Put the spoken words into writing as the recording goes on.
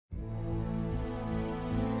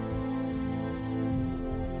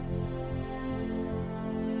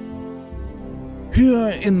Here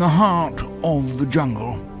in the heart of the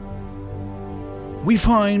jungle, we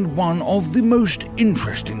find one of the most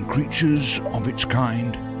interesting creatures of its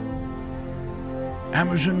kind.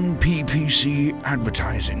 Amazon PPC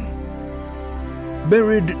Advertising.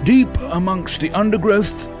 Buried deep amongst the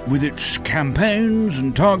undergrowth with its campaigns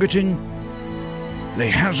and targeting, lay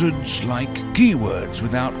hazards like keywords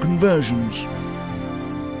without conversions,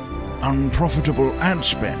 unprofitable ad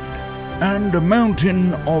spend, and a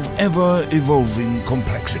mountain of ever-evolving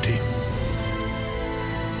complexity.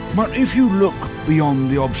 But if you look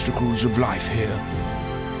beyond the obstacles of life here,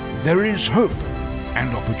 there is hope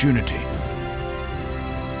and opportunity.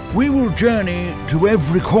 We will journey to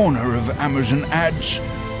every corner of Amazon Ads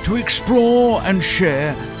to explore and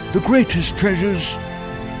share the greatest treasures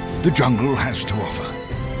the jungle has to offer.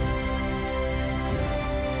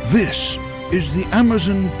 This is the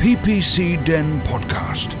Amazon PPC Den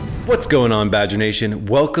podcast. What's going on, Badger Nation?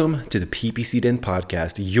 Welcome to the PPC Den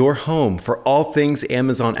podcast, your home for all things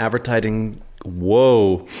Amazon advertising.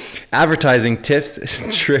 Advertising tips,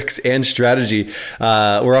 tricks, and strategy.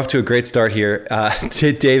 We're off to a great start here.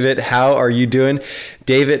 David, how are you doing?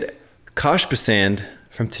 David Koshbasand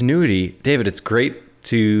from Tenuity. David, it's great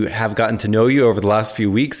to have gotten to know you over the last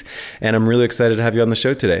few weeks, and I'm really excited to have you on the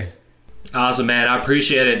show today. Awesome, man. I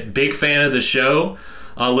appreciate it. Big fan of the show.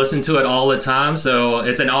 I listen to it all the time, so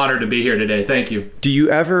it's an honor to be here today. Thank you. Do you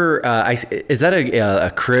ever, is that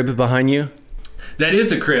a crib behind you? That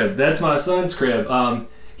is a crib. That's my son's crib.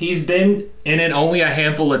 He's been in it only a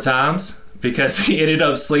handful of times because he ended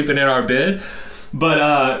up sleeping in our bed.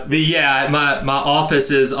 But yeah, my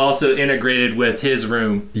office is also integrated with his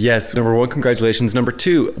room. Yes. Number one, congratulations. Number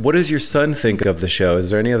two, what does your son think of the show? Is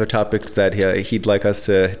there any other topics that he'd like us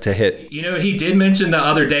to hit? You know, he did mention the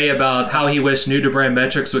other day about how he wished New to Brand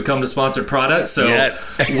Metrics would come to sponsored products. So yes.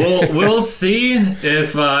 we'll see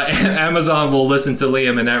if Amazon will listen to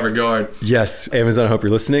Liam in that regard. Yes. Amazon, I hope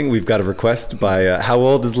you're listening. We've got a request by, how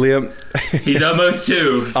old is Liam? He's almost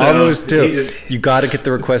 2. So almost 2. You got to get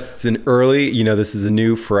the requests in early. You know, this is a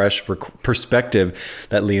new, fresh perspective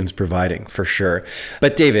that Liam's providing for sure.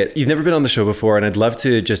 But David, you've never been on the show before, and I'd love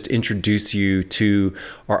to just introduce you to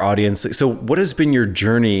our audience. So what has been your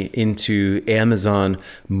journey into Amazon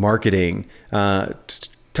marketing?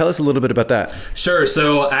 Tell us a little bit about that. Sure.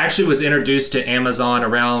 So I actually was introduced to Amazon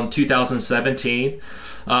around 2017.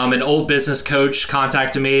 An old business coach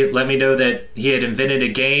contacted me, let me know that he had invented a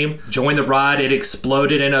game, joined the ride. It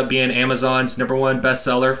exploded, ended up being Amazon's #1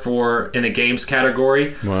 bestseller in the games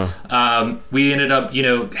category. Wow. We ended up,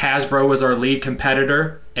 Hasbro was our lead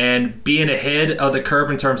competitor, and being ahead of the curve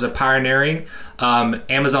in terms of pioneering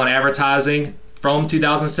Amazon advertising. From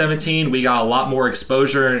 2017, we got a lot more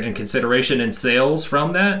exposure and consideration and sales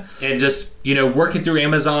from that. And just, working through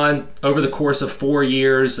Amazon over the course of 4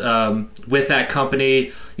 years with that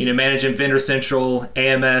company, managing Vendor Central,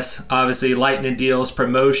 AMS, obviously lightning deals,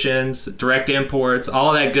 promotions, direct imports,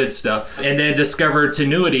 all that good stuff. And then discovered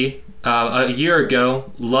Tenuity a year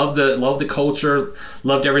ago. Loved the culture,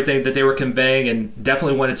 loved everything that they were conveying, and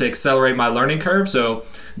definitely wanted to accelerate my learning curve. So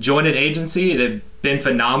joined an agency. They've been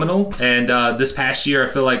phenomenal, and this past year I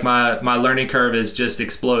feel like my learning curve has just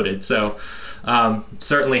exploded. So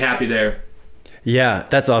certainly happy there. Yeah,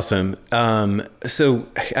 that's awesome. So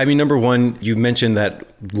number one, you mentioned that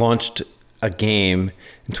launched a game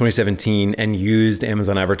in 2017 and used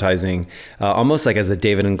Amazon advertising almost like as a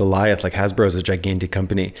David and Goliath, like Hasbro is a gigantic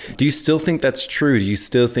company. Do you still think that's true? Do you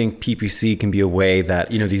still think PPC can be a way that,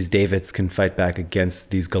 these Davids can fight back against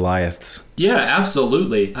these Goliaths? Yeah,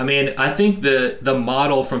 absolutely. I think the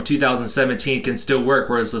model from 2017 can still work,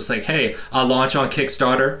 where it's just like, hey, I'll launch on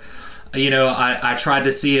Kickstarter. I tried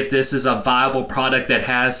to see if this is a viable product that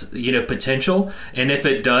has, potential. And if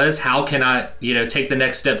it does, how can I, take the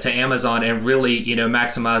next step to Amazon and really,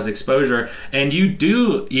 maximize exposure? And you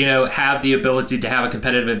do, have the ability to have a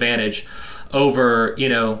competitive advantage over,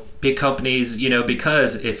 big companies,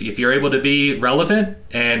 because if you're able to be relevant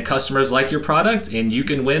and customers like your product and you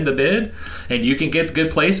can win the bid and you can get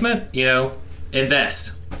good placement,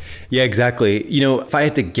 invest. Yeah, exactly. If I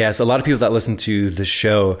had to guess, a lot of people that listen to the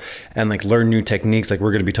show and learn new techniques like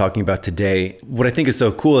we're going to be talking about today, what I think is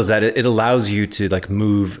so cool is that it allows you to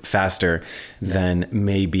move faster than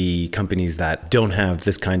maybe companies that don't have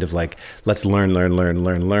this kind of let's learn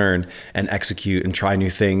and execute and try new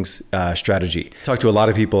things strategy. Talk to a lot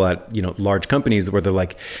of people at, large companies where they're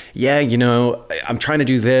like, yeah, I'm trying to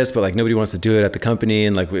do this, but nobody wants to do it at the company,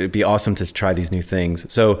 and it'd be awesome to try these new things.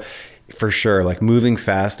 So For sure. Like moving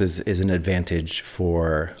fast is an advantage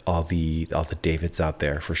for all the Davids out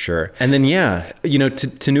there, for sure. And then,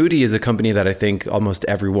 Tinuiti is a company that I think almost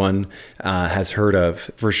everyone has heard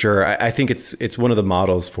of, for sure. I think it's one of the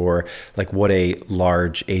models for like what a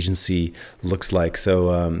large agency looks like.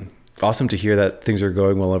 So awesome to hear that things are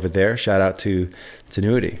going well over there. Shout out to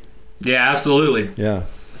Tinuiti. Yeah, absolutely. Yeah.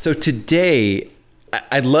 So today,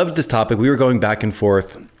 I loved this topic. We were going back and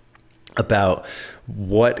forth about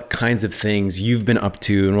what kinds of things you've been up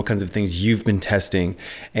to and what kinds of things you've been testing.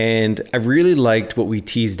 And I really liked what we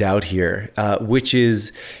teased out here, which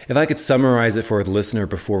is, if I could summarize it for the listener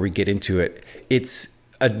before we get into it, it's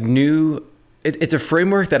a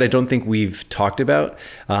framework that I don't think we've talked about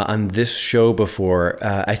on this show before.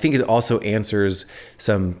 I think it also answers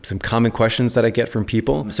some common questions that I get from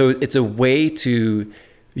people. So it's a way to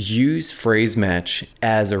use phrase match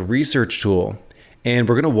as a research tool. And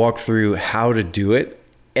we're going to walk through how to do it.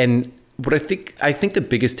 And what I think the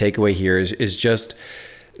biggest takeaway here is just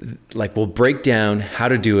like, we'll break down how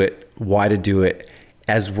to do it, why to do it,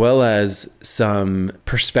 as well as some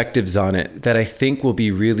perspectives on it that I think will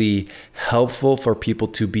be really helpful for people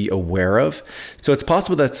to be aware of. So it's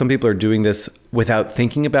possible that some people are doing this without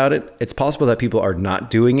thinking about it. It's possible that people are not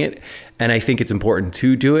doing it. And I think it's important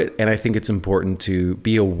to do it. And I think it's important to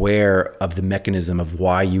be aware of the mechanism of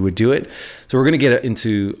why you would do it. So we're going to get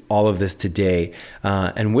into all of this today.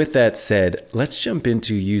 And with that said, let's jump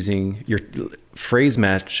into using your phrase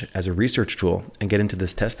match as a research tool and get into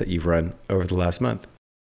this test that you've run over the last month.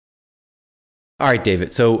 All right,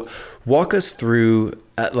 David. So walk us through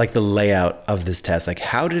like the layout of this test. Like,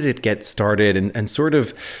 how did it get started, and sort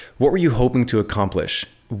of what were you hoping to accomplish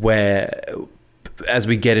as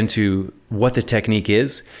we get into what the technique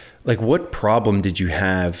is? Like, what problem did you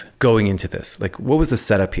have going into this? Like, what was the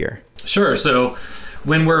setup here? Sure. So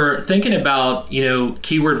when we're thinking about,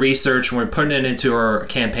 keyword research, when we're putting it into our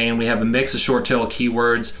campaign, we have a mix of short tail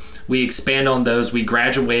keywords. We expand on those. We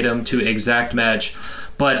graduate them to exact match.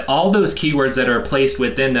 But all those keywords that are placed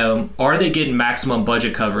within them, are they getting maximum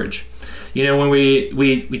budget coverage? When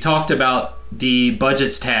we talked about the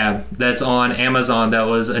budgets tab that's on Amazon, that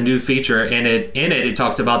was a new feature, and it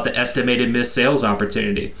talks about the estimated missed sales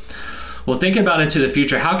opportunity. Well, think about into the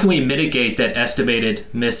future, how can we mitigate that estimated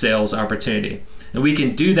missed sales opportunity? And we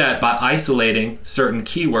can do that by isolating certain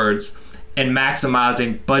keywords and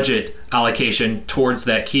maximizing budget allocation towards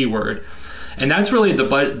that keyword. And that's really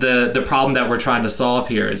the problem that we're trying to solve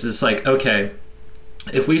here. Is it's like, okay,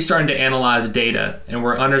 if we're starting to analyze data and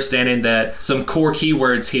we're understanding that some core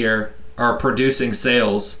keywords here are producing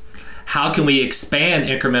sales, how can we expand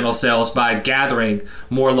incremental sales by gathering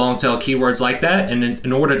more long tail keywords like that? And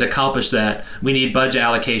in order to accomplish that, we need budget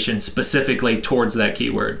allocation specifically towards that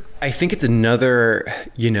keyword. I think it's another,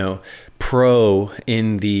 pro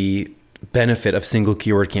in the benefit of single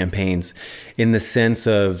keyword campaigns, in the sense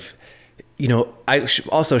of, I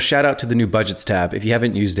also shout out to the new budgets tab. If you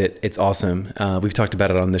haven't used it, it's awesome. We've talked about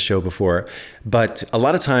it on the show before. But a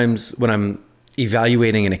lot of times when I'm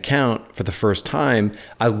evaluating an account for the first time,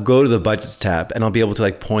 I'll go to the budgets tab and I'll be able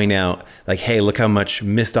to point out hey, look how much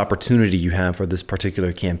missed opportunity you have for this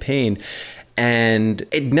particular campaign. And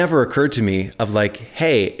it never occurred to me of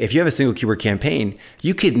hey, if you have a single keyword campaign,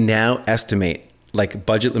 you could now estimate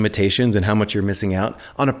budget limitations and how much you're missing out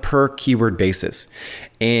on a per keyword basis.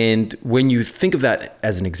 And when you think of that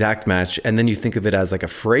as an exact match, and then you think of it as a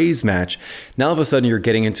phrase match, now all of a sudden you're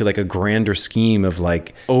getting into a grander scheme of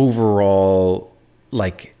overall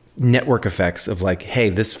network effects of hey,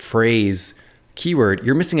 this phrase keyword,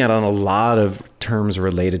 you're missing out on a lot of terms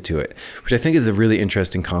related to it, which I think is a really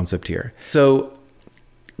interesting concept here. So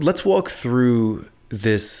let's walk through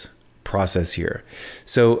this process here.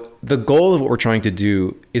 So the goal of what we're trying to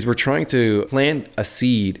do is we're trying to plant a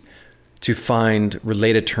seed to find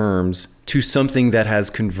related terms to something that has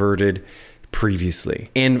converted previously.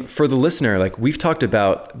 And for the listener, we've talked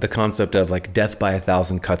about the concept of death by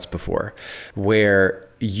 1,000 cuts before, where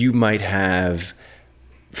you might have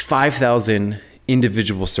 5,000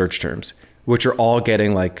 individual search terms, which are all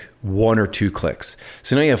getting 1 or 2 clicks.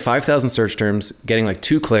 So now you have 5,000 search terms getting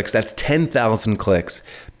 2 clicks. That's 10,000 clicks.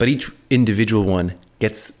 But each individual one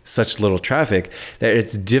gets such little traffic that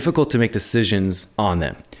it's difficult to make decisions on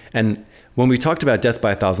them. And when we talked about death by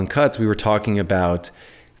 1,000 cuts, we were talking about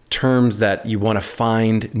terms that you want to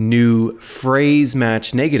find new phrase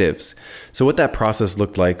match negatives. So what that process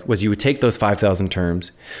looked like was you would take those 5,000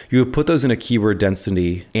 terms, you would put those in a keyword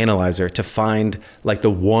density analyzer to find the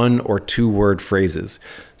 1 or 2 word phrases.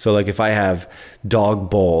 So if I have dog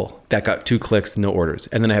bowl, that got 2 clicks, no orders.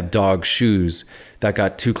 And then I have dog shoes, that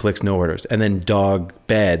got 2 clicks, no orders. And then dog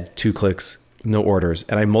bed, 2 clicks, no orders,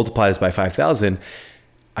 and I multiply this by 5,000,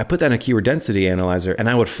 I put that in a keyword density analyzer, and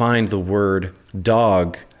I would find the word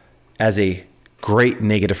dog as a great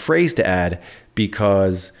negative phrase to add,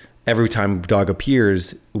 because every time dog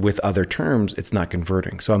appears with other terms, it's not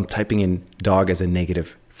converting. So I'm typing in dog as a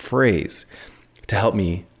negative phrase to help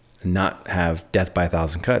me not have death by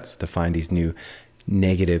 1,000 cuts, to find these new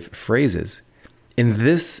negative phrases. In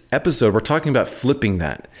this episode, we're talking about flipping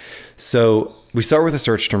that. So we start with a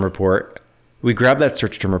search term report. We grab that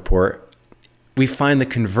search term report. We find the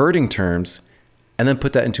converting terms and then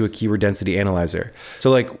put that into a keyword density analyzer.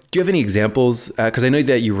 So like, do you have any examples? Because I know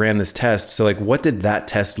that you ran this test. So like, what did that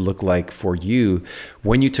test look like for you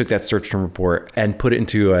when you took that search term report and put it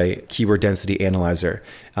into a keyword density analyzer?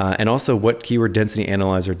 And also, what keyword density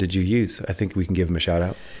analyzer did you use? I think we can give them a shout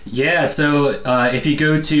out. Yeah, so if you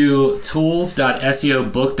go to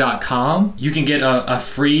tools.seobook.com, you can get a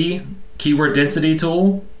free keyword density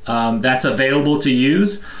tool that's available to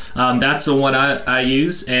use. That's the one I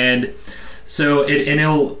use. And so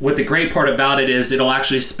what the great part about it is it'll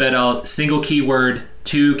actually spit out single keyword,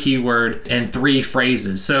 2 keyword, and 3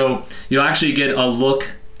 phrases. So you'll actually get a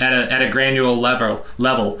look at a granular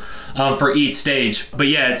level for each stage. But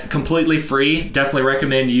yeah, it's completely free. Definitely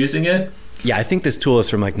recommend using it. Yeah, I think this tool is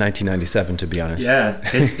from like 1997, to be honest. Yeah,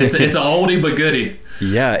 it's an oldie but goodie.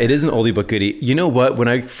 Yeah, it is an oldie but goodie. You know what? When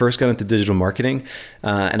I first got into digital marketing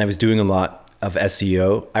and I was doing a lot of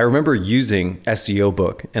SEO, I remember using SEO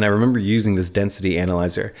Book, and I remember using this density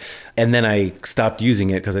analyzer. And then I stopped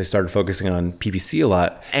using it because I started focusing on PPC a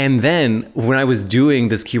lot. And then when I was doing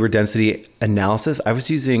this keyword density analysis, I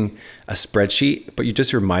was using a spreadsheet, but you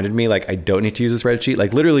just reminded me, like, I don't need to use a spreadsheet.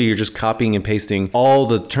 Like, literally, you're just copying and pasting all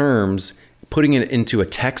the terms, putting it into a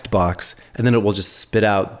text box, and then it will just spit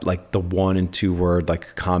out like the 1 and 2 word,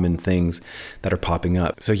 like, common things that are popping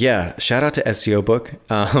up. So yeah, shout out to SEO Book.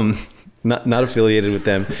 Not affiliated with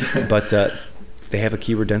them, but they have a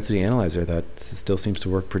keyword density analyzer that still seems to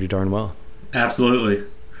work pretty darn well. Absolutely.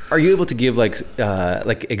 Are you able to give like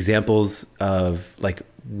examples of like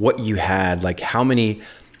what you had, like how many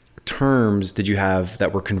terms did you have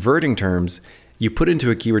that were converting terms you put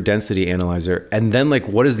into a keyword density analyzer, and then like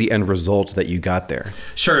what is the end result that you got there?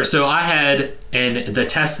 Sure. So I had, in the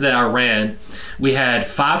test that I ran, we had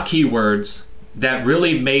 5 keywords that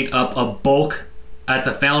really made up a bulk at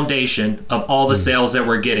the foundation of all the sales that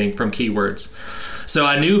we're getting from keywords. So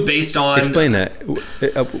I knew based on... Explain that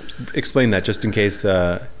just in case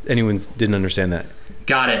anyone didn't understand that.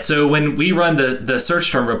 Got it. So when we run the search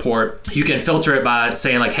term report, you can filter it by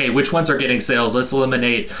saying like, hey, which ones are getting sales? Let's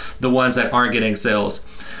eliminate the ones that aren't getting sales.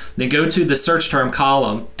 Then go to the search term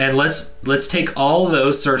column, and let's take all of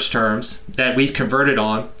those search terms that we've converted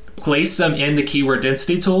on, place them in the keyword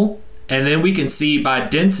density tool, and then we can see by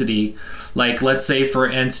density, like let's say for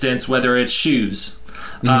instance, whether it's shoes,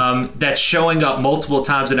 that's showing up multiple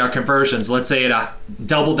times in our conversions. Let's say it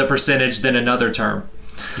doubled the percentage than another term.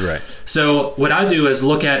 Right. So what I do is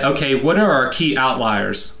look at, okay, what are our key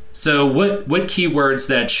outliers? So what keywords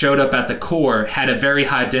that showed up at the core had a very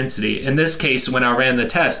high density? In this case, when I ran the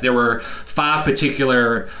test, there were 5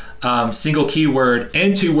 particular single keyword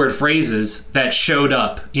and 2-word phrases that showed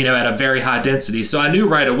up, at a very high density. So I knew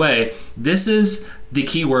right away, this is the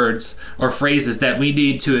keywords or phrases that we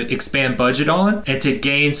need to expand budget on and to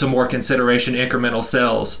gain some more consideration, incremental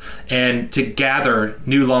sales, and to gather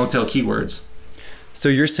new long tail keywords. So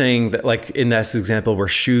you're saying that, like in this example where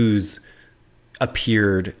shoes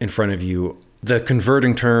appeared in front of you, the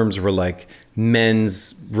converting terms were like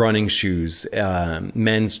men's running shoes,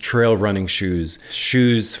 men's trail running shoes,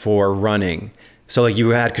 shoes for running. So like you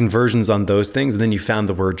had conversions on those things, and then you found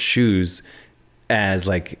the word shoes as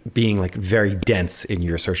like being like very dense in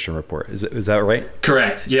your search term report. Is that right?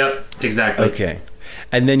 Correct. Yep. Exactly. Okay.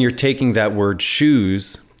 And then you're taking that word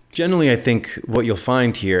shoes. Generally, I think what you'll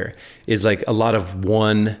find here is like a lot of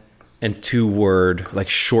 1 and 2 word, like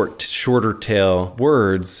shorter tail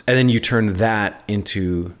words. And then you turn that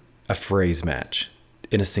into a phrase match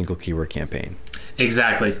in a single keyword campaign.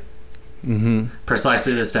 Exactly.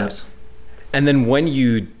 Precisely the steps. And then when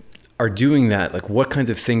you are doing that, like what kinds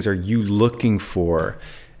of things are you looking for?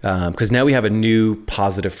 Because now we have a new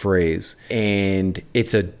positive phrase, and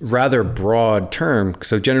it's a rather broad term.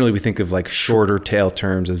 So generally we think of like shorter tail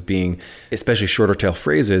terms as being, especially shorter tail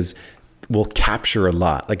phrases, will capture a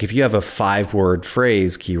lot. Like if you have a 5-word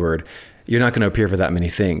phrase keyword, you're not going to appear for that many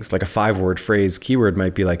things. Like a 5-word phrase keyword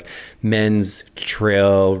might be like men's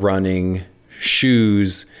trail running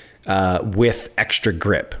shoes with extra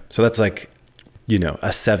grip. So that's like, a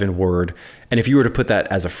 7-word. And if you were to put that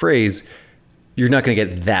as a phrase, you're not going to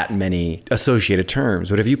get that many associated terms.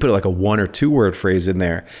 But if you put like a 1 or 2 word phrase in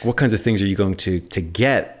there, what kinds of things are you going to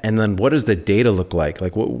get? And then what does the data look like?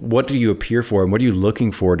 Like what do you appear for, and what are you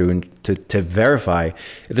looking for to verify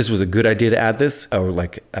if this was a good idea to add this or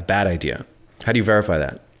like a bad idea? How do you verify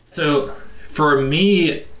that? So for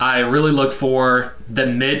me, I really look for the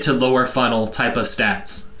mid to lower funnel type of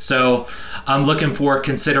stats. So I'm looking for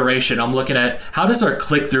consideration. I'm looking at how does our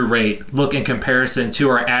click-through rate look in comparison to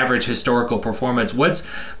our average historical performance? What's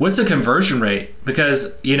the conversion rate?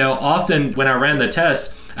 Because, often when I ran the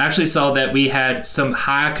test, I actually saw that we had some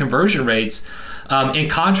high conversion rates in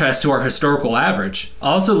contrast to our historical average.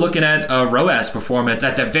 Also looking at ROAS performance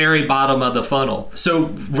at the very bottom of the funnel. So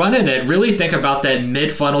running it, really think about that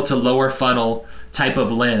mid-funnel to lower funnel type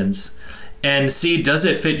of lens and see, does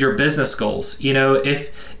it fit your business goals?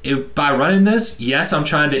 If by running this, yes, I'm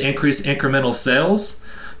trying to increase incremental sales,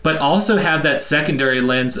 but also have that secondary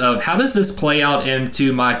lens of how does this play out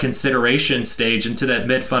into my consideration stage, into that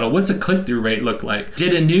mid-funnel? What's a click-through rate look like?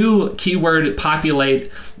 Did a new keyword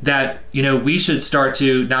populate that, we should start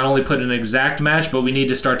to not only put an exact match, but we need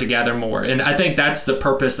to start to gather more? And I think that's the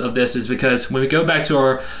purpose of this, is because when we go back to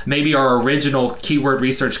our original keyword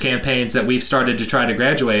research campaigns that we've started to try to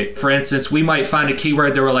graduate, for instance, we might find a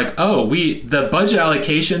keyword that we're like, the budget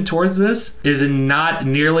allocation towards this is not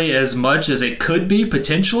nearly as much as it could be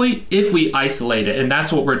potentially if we isolate it. And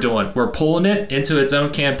that's what we're doing. We're pulling it into its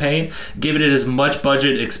own campaign, giving it as much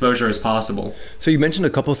budget exposure as possible. So you mentioned a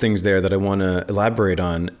couple things there that I want to elaborate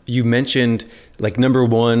on. You mentioned like number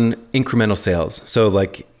one, incremental sales. So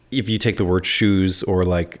like if you take the word shoes or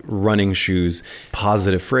like running shoes,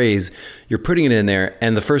 positive phrase, you're putting it in there.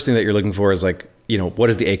 And the first thing that you're looking for is like, what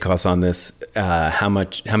is the ACoS on this? How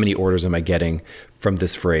many orders am I getting from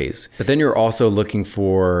this phrase? But then you're also looking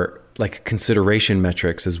for like consideration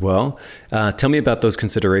metrics as well. Tell me about those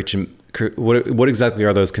consideration. What exactly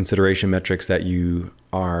are those consideration metrics that you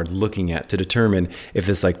are looking at to determine if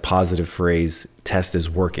this like positive phrase test is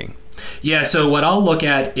working? Yeah. So what I'll look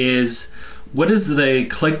at is, what is the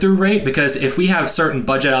click-through rate? Because if we have certain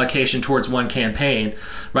budget allocation towards one campaign,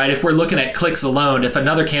 right? If we're looking at clicks alone, if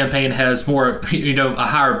another campaign has more, a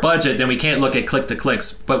higher budget, then we can't look at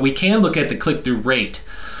click-to-clicks. But we can look at the click-through rate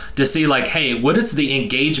to see like, hey, what is the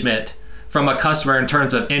engagement from a customer in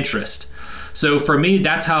terms of interest? So for me,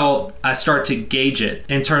 that's how I start to gauge it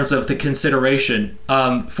in terms of the consideration.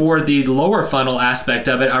 For the lower funnel aspect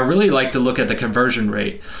of it, I really like to look at the conversion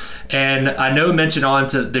rate. And I know mentioned on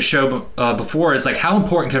to the show before is like how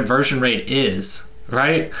important conversion rate is,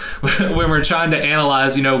 right? When we're trying to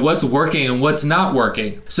analyze, what's working and what's not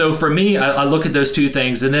working. So for me, I look at those two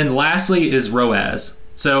things. And then lastly is ROAS.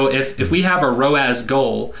 So if we have a ROAS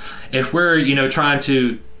goal, if we're, trying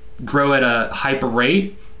to grow at a hyper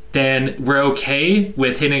rate, then we're okay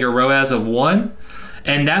with hitting a ROAS of 1.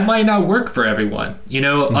 And that might not work for everyone.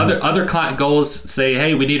 Other client goals say,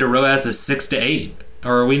 hey, we need a ROAS of 6 to 8,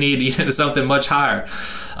 or we need something much higher.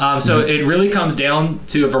 So it really comes down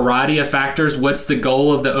to a variety of factors. What's the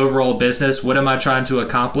goal of the overall business? What am I trying to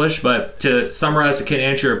accomplish? But to summarize, I can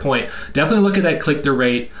answer your point. Definitely look at that click-through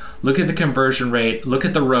rate, look at the conversion rate, look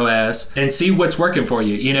at the ROAS, and see what's working for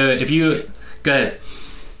you. Go ahead.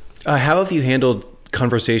 How have you handled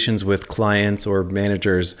conversations with clients or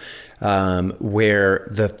managers where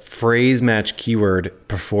the phrase match keyword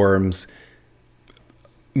performs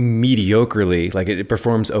mediocrely, like it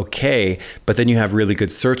performs okay, but then you have really good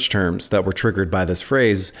search terms that were triggered by this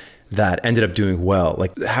phrase that ended up doing well?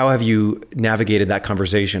 Like, how have you navigated that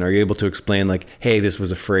conversation? Are you able to explain like, hey, this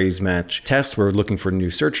was a phrase match test, we're looking for new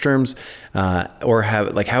search terms, or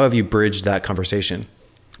how have you bridged that conversation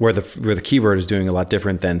where the keyword is doing a lot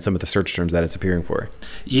different than some of the search terms that it's appearing for?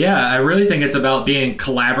 Yeah, I really think it's about being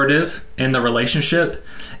collaborative in the relationship.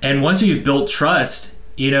 And once you've built trust,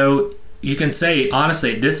 you can say,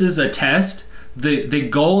 honestly, this is a test. The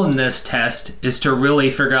goal in this test is to really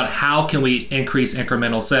figure out how can we increase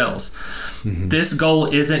incremental sales. Mm-hmm. This goal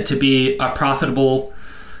isn't to be a profitable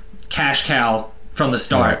cash cow from the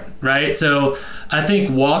start, right? So I think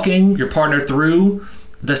walking your partner through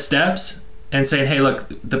the steps and saying, hey, look,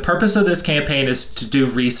 the purpose of this campaign is to do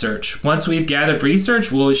research. Once we've gathered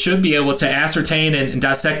research, we should be able to ascertain and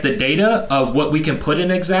dissect the data of what we can put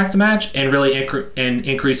in exact match and really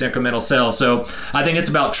increase incremental sales. So I think it's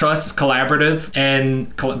about trust, collaborative,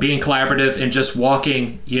 and being collaborative and just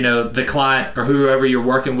walking, the client or whoever you're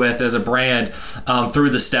working with as a brand through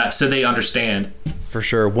the steps so they understand. For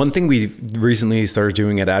sure. One thing we recently started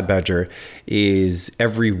doing at AdBadger is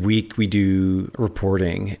every week we do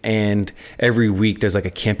reporting, and every week there's like a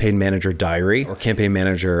campaign manager diary or campaign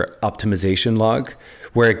manager optimization log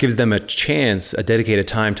where it gives them a dedicated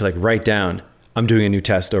time to like write down, I'm doing a new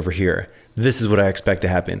test over here. This is what I expect to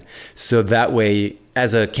happen. So that way,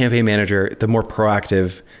 as a campaign manager, the more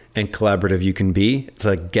proactive and collaborative you can be to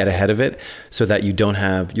like get ahead of it, so that you don't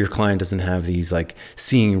have, your client doesn't have these like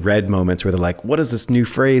seeing red moments where they're like, what is this new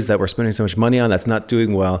phrase that we're spending so much money on that's not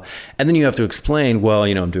doing well? And then you have to explain, well,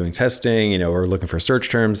 I'm doing testing, we're looking for search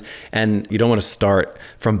terms, and you don't want to start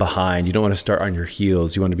from behind. You don't want to start on your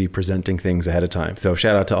heels. You want to be presenting things ahead of time. So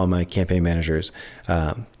shout out to all my campaign managers.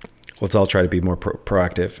 Let's all try to be more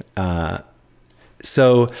proactive.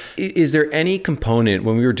 So is there any component,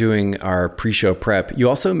 when we were doing our pre-show prep, you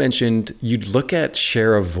also mentioned you'd look at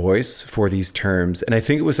share of voice for these terms. And I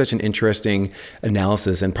think it was such an interesting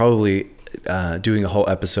analysis, and probably doing a whole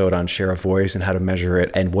episode on share of voice and how to measure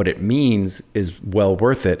it and what it means is well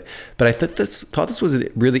worth it. But I thought this was a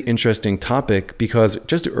really interesting topic, because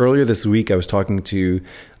just earlier this week, I was talking to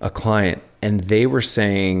a client and they were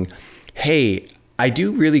saying, hey, I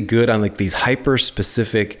do really good on like these hyper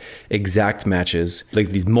specific exact matches, like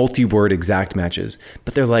these multi-word exact matches.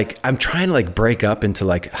 But they're like, I'm trying to like break up into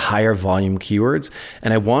like higher volume keywords.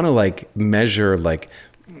 And I want to like measure like,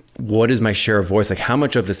 what is my share of voice? Like how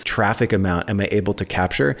much of this traffic amount am I able to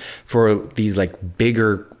capture for these like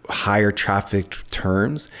bigger, higher traffic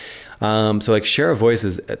terms? So like share of voice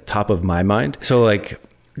is at top of my mind. So like,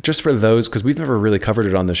 just for those, because we've never really covered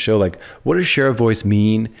it on the show, like what does share of voice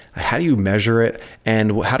mean? How do you measure it?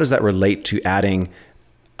 And how does that relate to adding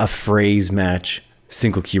a phrase match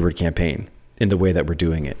single keyword campaign in the way that we're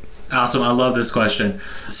doing it? Awesome. I love this question.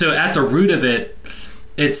 So at the root of it,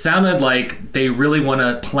 it sounded like they really want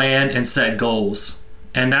to plan and set goals.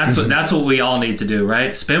 And that's what we all need to do,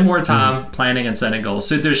 right? Spend more time planning and setting goals.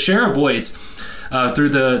 So there's share of voice. Through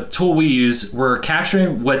the tool we use, we're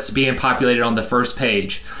capturing what's being populated on the first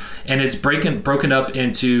page, and it's broken up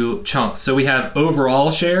into chunks. So we have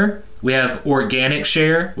overall share, we have organic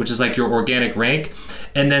share, which is like your organic rank,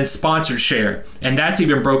 and then sponsored share. And that's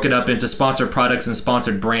even broken up into sponsored products and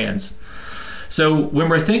sponsored brands. So when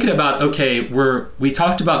we're thinking about, okay, we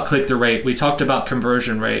talked about click-through rate, we talked about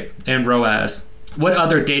conversion rate and ROAS. What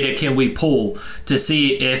other data can we pull to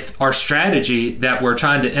see if our strategy that we're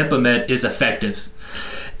trying to implement is effective?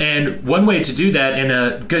 And one way to do that in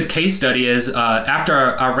a good case study is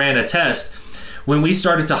after I ran a test, when we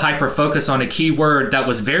started to hyper focus on a keyword that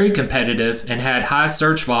was very competitive and had high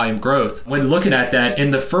search volume growth. When looking at that,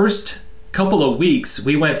 in the first couple of weeks,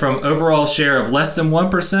 we went from overall share of less than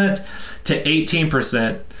 1% to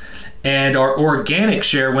 18%. And our organic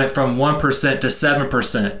share went from 1% to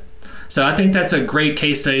 7%. So I think that's a great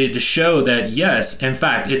case study to show that, yes, in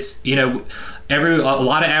fact, it's, a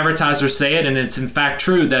lot of advertisers say it, and it's in fact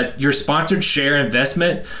true that your sponsored share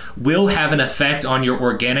investment will have an effect on your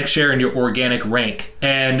organic share and your organic rank.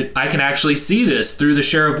 And I can actually see this through the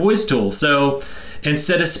share of voice tool. So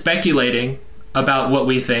instead of speculating about what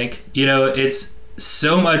we think, it's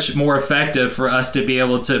so much more effective for us to be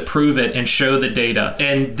able to prove it and show the data.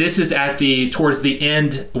 And this is towards the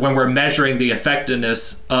end when we're measuring the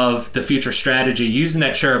effectiveness of the future strategy, using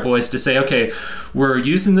that share of voice to say, okay, we're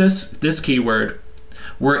using this keyword.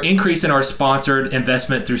 We're increasing our sponsored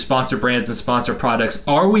investment through sponsored brands and sponsored products.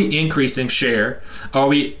 Are we increasing share? Are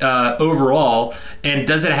we overall? And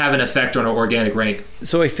does it have an effect on our organic rank?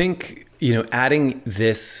 So I think, adding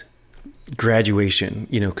this graduation,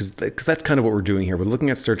 because that's kind of what we're doing here. We're looking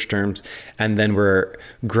at search terms, and then we're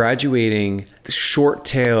graduating the short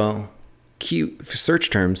tail key search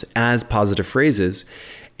terms as positive phrases.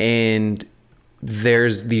 And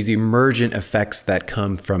there's these emergent effects that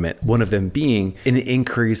come from it. One of them being an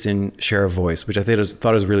increase in share of voice, which I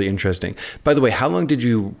thought was really interesting. By the way, how long did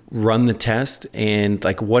you run the test, and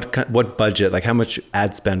like what budget, like how much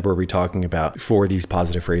ad spend were we talking about for these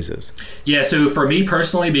positive phrases? Yeah, so for me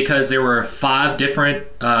personally, because there were 5 different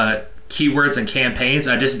keywords and campaigns,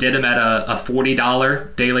 I just did them at a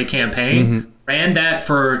 $40 daily campaign. Ran that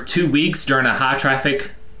for 2 weeks during a high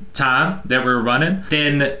traffic time that we were running.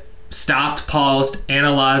 Then stopped, paused,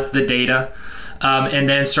 analyzed the data, and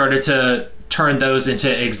then started to turn those into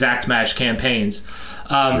exact match campaigns.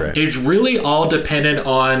 Right. It's really all dependent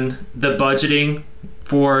on the budgeting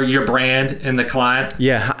for your brand and the client.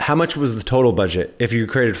 Yeah. How much was the total budget? If you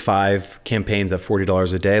created 5 campaigns at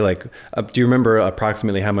 $40 a day, do you remember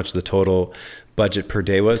approximately how much the total budget per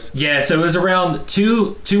day was? Yeah. So it was around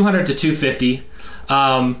 200 to 250.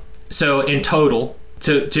 So in total,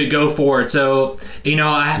 to go forward. So,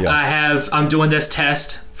 I'm doing this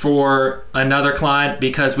test for another client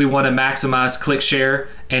because we want to maximize click share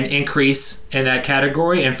and increase in that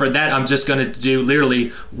category. And for that, I'm just going to do literally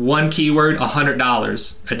one keyword,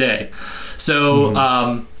 $100 a day.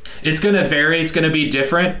 So it's going to vary. It's going to be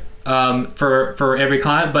different for every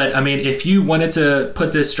client. But I mean, if you wanted to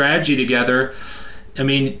put this strategy together, I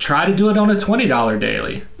mean, try to do it on a $20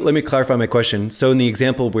 daily. Let me clarify my question. So in the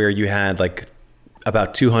example where you had like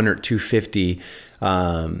about 200, 250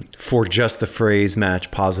 for just the phrase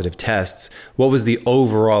match positive tests, what was the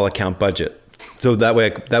overall account budget? So that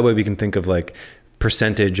way we can think of like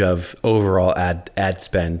percentage of overall ad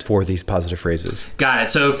spend for these positive phrases. Got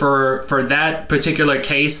it. So for that particular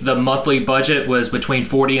case, the monthly budget was between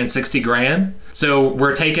 40 and 60 grand. So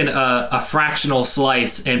we're taking a fractional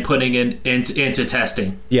slice and putting it into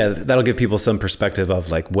testing. Yeah, that'll give people some perspective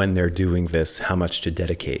of like when they're doing this, how much to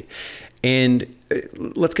dedicate. And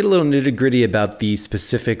let's get a little nitty gritty about the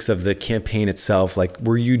specifics of the campaign itself. Like,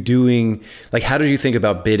 were you doing, like, how did you think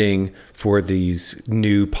about bidding for these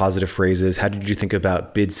new positive phrases? How did you think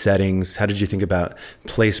about bid settings? How did you think about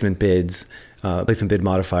placement bids, placement bid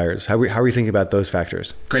modifiers? How are you thinking about those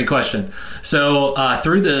factors? Great question. So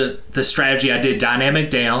through the strategy, I did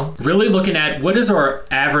dynamic down, really looking at what is our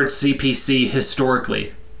average CPC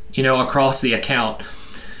historically, across the account.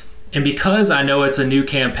 And because I know it's a new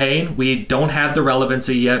campaign, we don't have the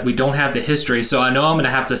relevancy yet. We don't have the history. So I know I'm going to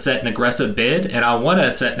have to set an aggressive bid, and I want to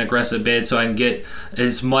set an aggressive bid so I can get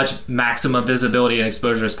as much maximum visibility and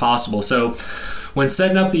exposure as possible. So when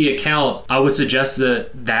setting up the account, I would suggest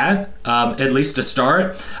that at least to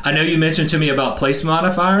start. I know you mentioned to me about place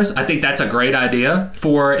modifiers. I think that's a great idea.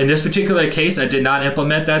 In this particular case, I did not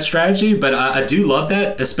implement that strategy, but I do love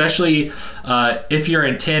that, especially if your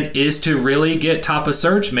intent is to really get top of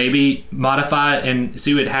search, maybe modify it and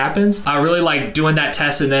see what happens. I really like doing that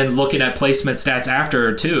test and then looking at placement stats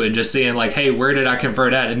after too, and just seeing like, hey, where did I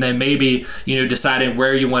convert at? And then maybe, deciding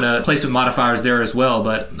where you want to place some modifiers there as well.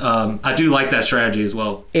 But I do like that strategy as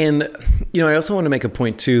well. And, I also want to make a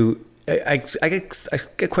point too. I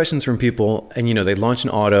get questions from people and, they launch an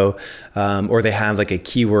auto or they have like a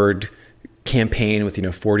keyword campaign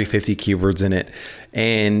with, 40, 50 keywords in it.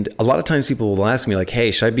 And a lot of times people will ask me like, hey,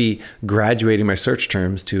 should I be graduating my search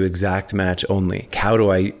terms to exact match only? How do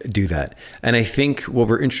I do that? And I think what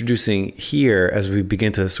we're introducing here as we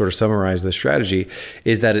begin to sort of summarize the strategy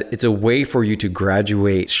is that it's a way for you to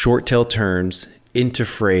graduate short tail terms into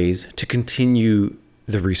phrase to continue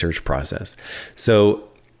the research process. So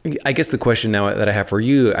I guess the question now that I have for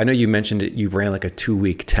you, I know you mentioned it, you ran like a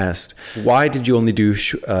 2-week test. Why did you only do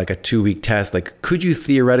like a 2-week test? Like, could you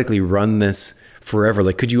theoretically run this forever?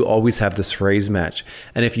 Like, could you always have this phrase match?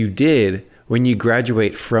 And if you did, when you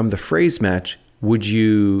graduate from the phrase match, would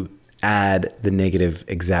you add the negative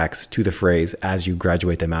exacts to the phrase as you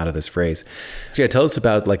graduate them out of this phrase? So yeah, tell us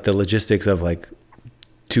about like the logistics of like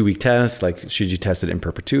 2-week test. Like, should you test it in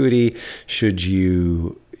perpetuity? Should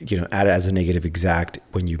you add it as a negative exact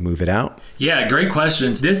when you move it out? Yeah, great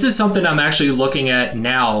questions. This is something I'm actually looking at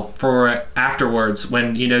now for afterwards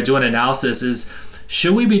when, doing analysis is,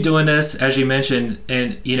 should we be doing this, as you mentioned,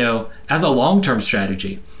 and, as a long-term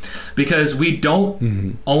strategy? Because we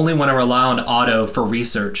don't only want to rely on auto for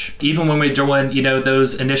research. Even when we're doing,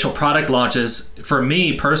 those initial product launches, for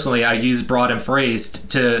me personally, I use broad and phrase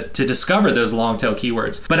to discover those long tail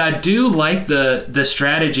keywords. But I do like the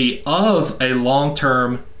strategy of a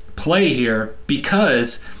long-term play here,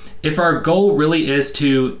 because if our goal really is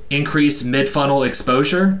to increase mid-funnel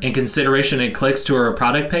exposure and consideration and clicks to our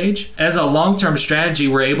product page, as a long-term strategy,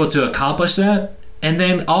 we're able to accomplish that. And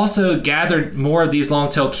then also gather more of these long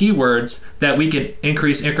tail keywords that we can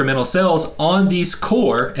increase incremental sales on these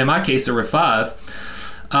core, in my case there were 5,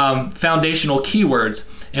 foundational keywords.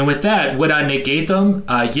 And with that, would I negate them?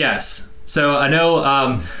 Yes. So I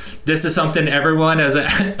know this is something everyone as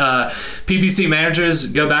PPC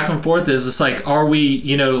managers go back and forth is it's like, are we,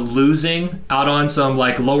 losing out on some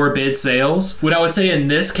like lower bid sales? What I would say in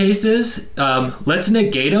this case is let's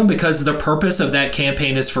negate them, because the purpose of that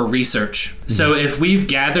campaign is for research. Mm-hmm. So if we've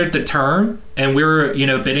gathered the term and we're,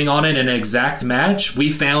 bidding on it in an exact match, we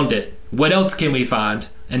found it. What else can we find?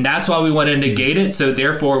 And that's why we want to negate it. So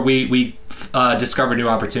therefore we discover new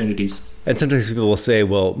opportunities. And sometimes people will say,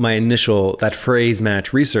 well, that phrase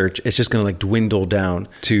match research is just going to like dwindle down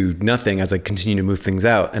to nothing as I continue to move things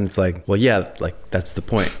out. And it's like, well, yeah, like that's the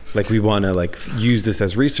point. Like we want to like use this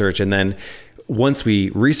as research. And then once we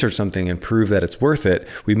research something and prove that it's worth it,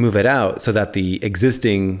 we move it out so that the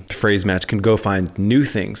existing phrase match can go find new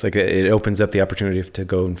things. Like it opens up the opportunity to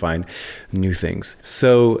go and find new things.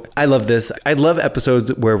 So I love this. I love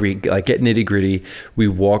episodes where we like get nitty gritty. We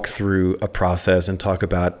walk through a process and talk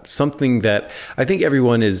about something that I think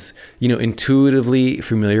everyone is, intuitively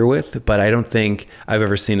familiar with, but I don't think I've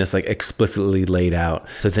ever seen this like explicitly laid out.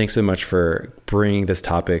 So thanks so much for bringing this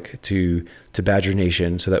topic to to Badger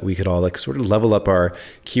Nation so that we could all like sort of level up our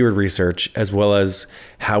keyword research, as well as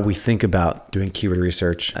how we think about doing keyword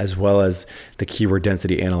research, as well as the keyword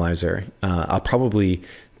density analyzer. I'll probably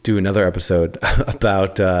do another episode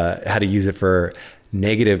about how to use it for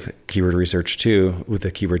negative keyword research too with the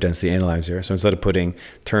keyword density analyzer. So instead of putting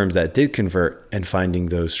terms that did convert and finding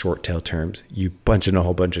those short tail terms, you bunch in a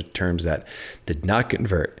whole bunch of terms that did not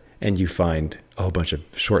convert, and you find a whole bunch of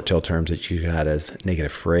short tail terms that you can add as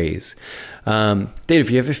negative phrase. Dave, if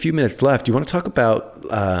you have a few minutes left, do you want to talk about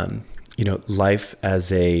life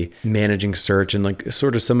as a managing search and like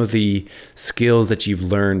sort of some of the skills that you've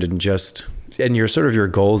learned and your sort of your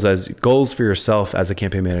goals for yourself as a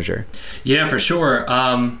campaign manager? Yeah, for sure.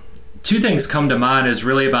 Two things come to mind is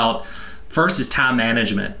really about, first is time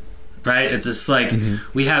management, right? It's just like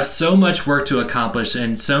we have so much work to accomplish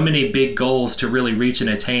and so many big goals to really reach and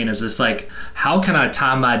attain. Is this like, how can I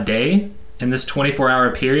time my day in this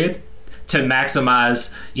 24-hour period to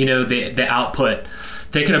maximize, the output?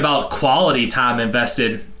 Thinking about quality time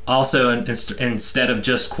invested also instead of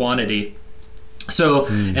just quantity. So,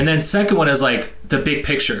 and then second one is like the big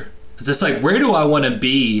picture. It's just like, where do I want to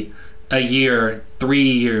be a year, 3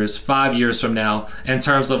 years, 5 years from now in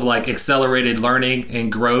terms of like accelerated learning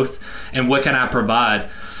and growth, and what can I provide?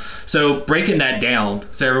 So breaking that down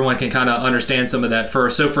so everyone can kind of understand some of that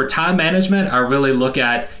first. So for time management, I really look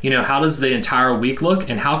at, how does the entire week look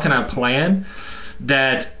and how can I plan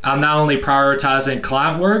that I'm not only prioritizing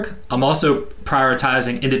client work, I'm also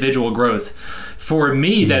prioritizing individual growth. For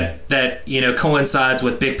me, that coincides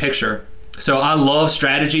with big picture. So I love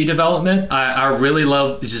strategy development. I really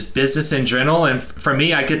love just business in general. And for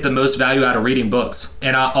me, I get the most value out of reading books.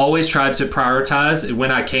 And I always try to prioritize when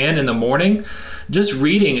I can in the morning, just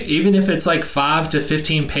reading, even if it's like 5 to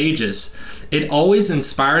 15 pages. It always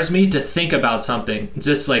inspires me to think about something.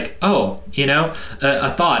 Just like, a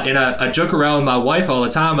thought. And I joke around with my wife all the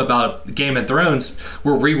time about Game of Thrones.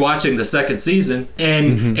 We're rewatching the second season.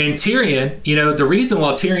 And Tyrion, the reason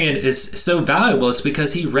why Tyrion is so valuable is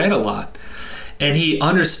because he read a lot. And he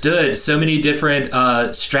understood so many different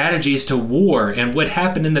strategies to war and what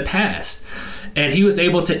happened in the past. And he was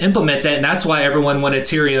able to implement that, and that's why everyone wanted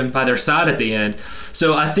Tyrion by their side at the end.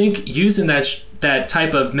 So I think using that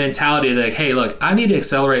type of mentality, like, hey, look, I need to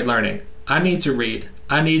accelerate learning. I need to read.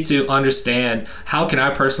 I need to understand how can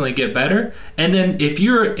I personally get better. And then if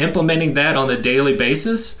you're implementing that on a daily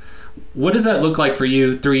basis, what does that look like for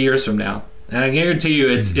you 3 years from now? And I guarantee you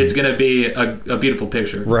it's going to be a beautiful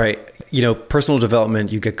picture. Right. Personal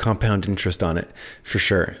development, you get compound interest on it for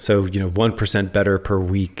sure. So, 1% better per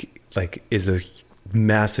week is a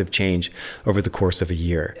massive change over the course of a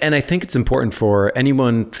year. And I think it's important for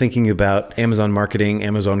anyone thinking about Amazon marketing,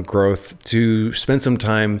 Amazon growth, to spend some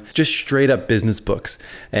time just straight up business books,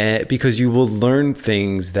 because you will learn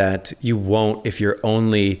things that you won't if you're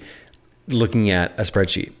only looking at a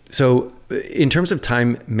spreadsheet. So in terms of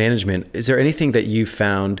time management, is there anything that you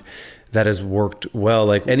found that has worked well,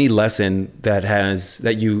 like any lesson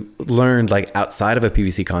that you learned like outside of a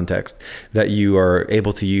PPC context that you are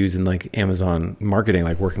able to use in like Amazon marketing,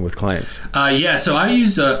 like working with clients? So I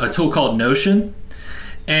use a tool called Notion.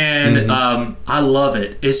 And I love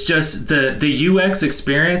it. It's just the UX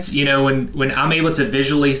experience, when I'm able to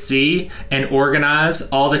visually see and organize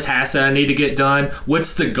all the tasks that I need to get done,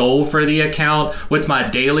 what's the goal for the account, what's my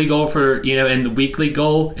daily goal for, and the weekly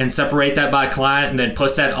goal, and separate that by client and then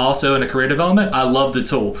post that also in a career development. I love the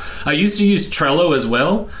tool. I used to use Trello as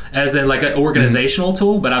well as in like an organizational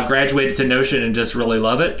tool, but I've graduated to Notion and just really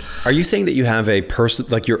love it. Are you saying that you have a person,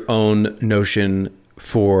 like your own Notion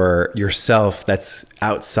for yourself that's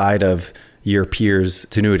outside of your peers'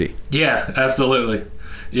 Tenuity? Yeah, absolutely.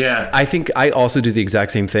 Yeah. I think I also do the exact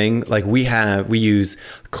same thing. Like we use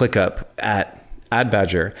ClickUp at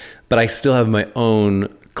AdBadger, but I still have my own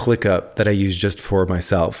ClickUp that I use just for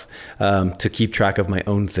myself, to keep track of my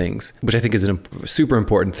own things, which I think is a super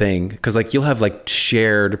important thing, because like you'll have like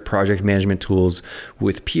shared project management tools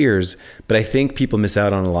with peers, but I think people miss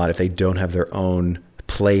out on a lot if they don't have their own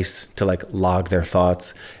place to like log their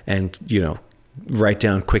thoughts and write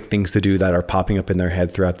down quick things to do that are popping up in their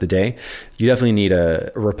head throughout the day. You definitely need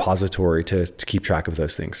a repository to keep track of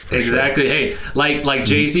those things. Exactly. Sure. Hey, like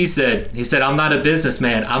Jay-Z said, he said, I'm not a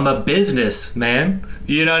businessman, I'm a businessman.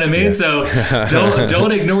 You know what I mean? Yes. So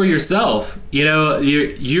don't ignore yourself.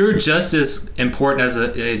 You're just as important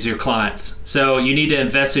as your clients. So you need to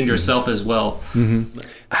invest in yourself as well. Mm-hmm.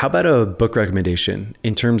 How about a book recommendation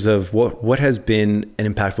in terms of what has been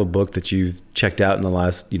an impactful book that you've checked out in the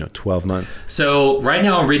last 12 months? So right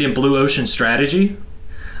now I'm reading Blue Ocean Strategy.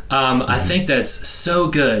 I think that's so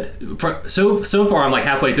good. So far, I'm like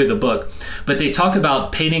halfway through the book, but they talk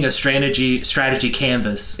about painting a strategy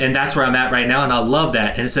canvas, and that's where I'm at right now, and I love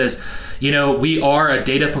that. And it says, we are a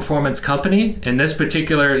data performance company in this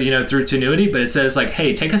particular, through Tinuiti, but it says like,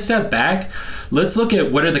 hey, take a step back. Let's look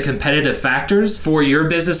at what are the competitive factors for your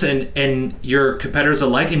business and your competitors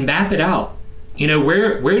alike, and map it out.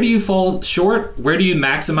 Where do you fall short? Where do you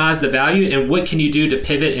maximize the value? And what can you do to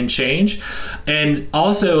pivot and change? And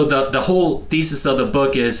also the whole thesis of the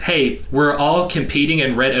book is, hey, we're all competing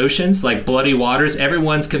in red oceans, like bloody waters.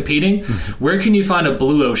 Everyone's competing. Where can you find a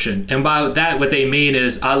blue ocean? And by that, what they mean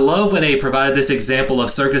is, I love when they provided this example of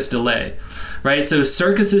Circus Delay. Right, so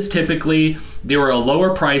circuses typically, they were a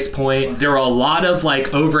lower price point. There were a lot of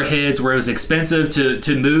like overheads where it was expensive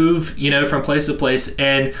to move, from place to place.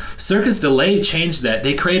 And Circus Delay changed that.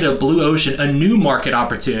 They created a blue ocean, a new market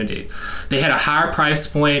opportunity. They had a higher price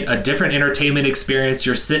point, a different entertainment experience.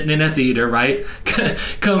 You're sitting in a theater, right?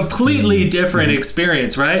 Completely different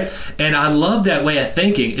experience, right? And I love that way of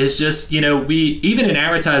thinking. It's just, we even in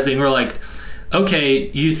advertising, we're like, okay,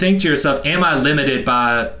 you think to yourself, am I limited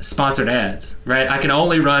by sponsored ads, right? I can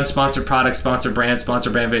only run sponsored products, sponsored brand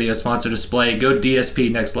video, sponsored display, go DSP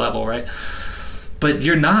next level, right? But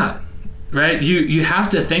you're not, right? You have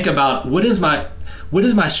to think about what is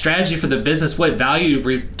my strategy for the business? What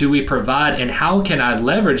value do we provide, and how can I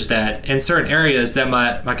leverage that in certain areas that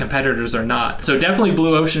my competitors are not? So definitely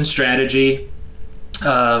Blue Ocean strategy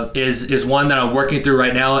is one that I'm working through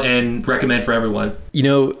right now and recommend for everyone.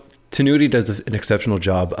 Tinuiti does an exceptional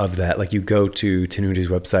job of that. Like, you go to Tinuiti's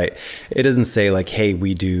website, it doesn't say like, hey,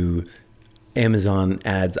 we do Amazon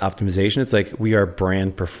ads optimization. It's like, we are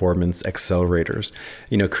brand performance accelerators.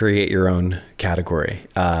 Create your own category.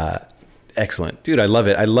 Excellent. Dude, I love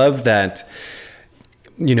it. I love that,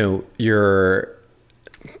 you're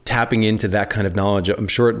tapping into that kind of knowledge. I'm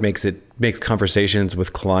sure it makes conversations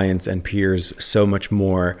with clients and peers so much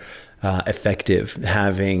more effective,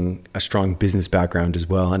 having a strong business background as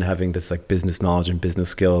well, and having this like business knowledge and business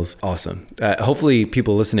skills. Awesome. Hopefully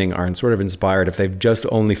people listening are sort of inspired, if they've just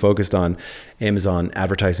only focused on Amazon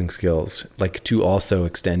advertising skills, like to also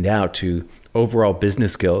extend out to overall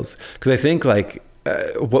business skills. Because I think like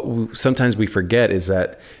sometimes we forget is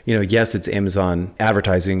that, yes, it's Amazon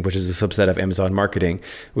advertising, which is a subset of Amazon marketing,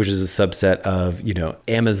 which is a subset of,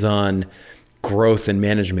 Amazon growth and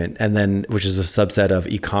management, and then which is a subset of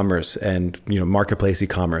e-commerce and marketplace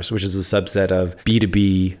e-commerce, which is a subset of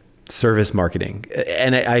B2B service marketing.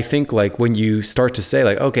 And I think like when you start to say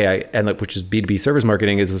like, okay, which is B2B service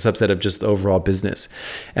marketing is a subset of just overall business.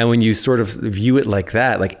 And when you sort of view it like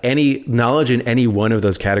that, like any knowledge in any one of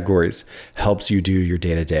those categories helps you do your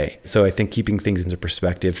day to day. So I think keeping things into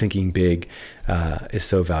perspective, thinking big is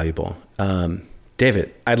so valuable.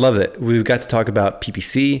 David, I love it. We got to talk about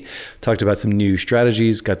PPC, talked about some new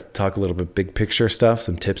strategies, got to talk a little bit big picture stuff,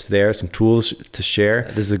 some tips there, some tools to share.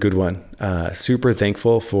 This is a good one. Super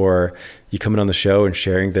thankful for you coming on the show and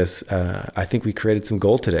sharing this. I think we created some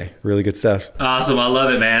gold today. Really good stuff. Awesome. I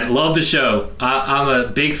love it, man. Love the show. I'm a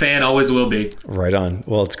big fan, always will be. Right on.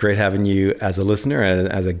 Well, it's great having you as a listener and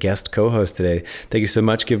as a guest co-host today. Thank you so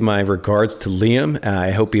much. Give my regards to Liam.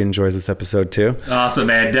 I hope he enjoys this episode too. Awesome,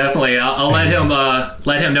 man. Definitely. I'll let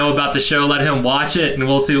him know about the show, let him watch it, and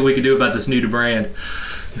we'll see what we can do about this new to brand.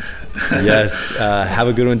 Yes. Have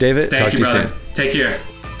a good one, David. Talk to you, brother. Soon. Take care.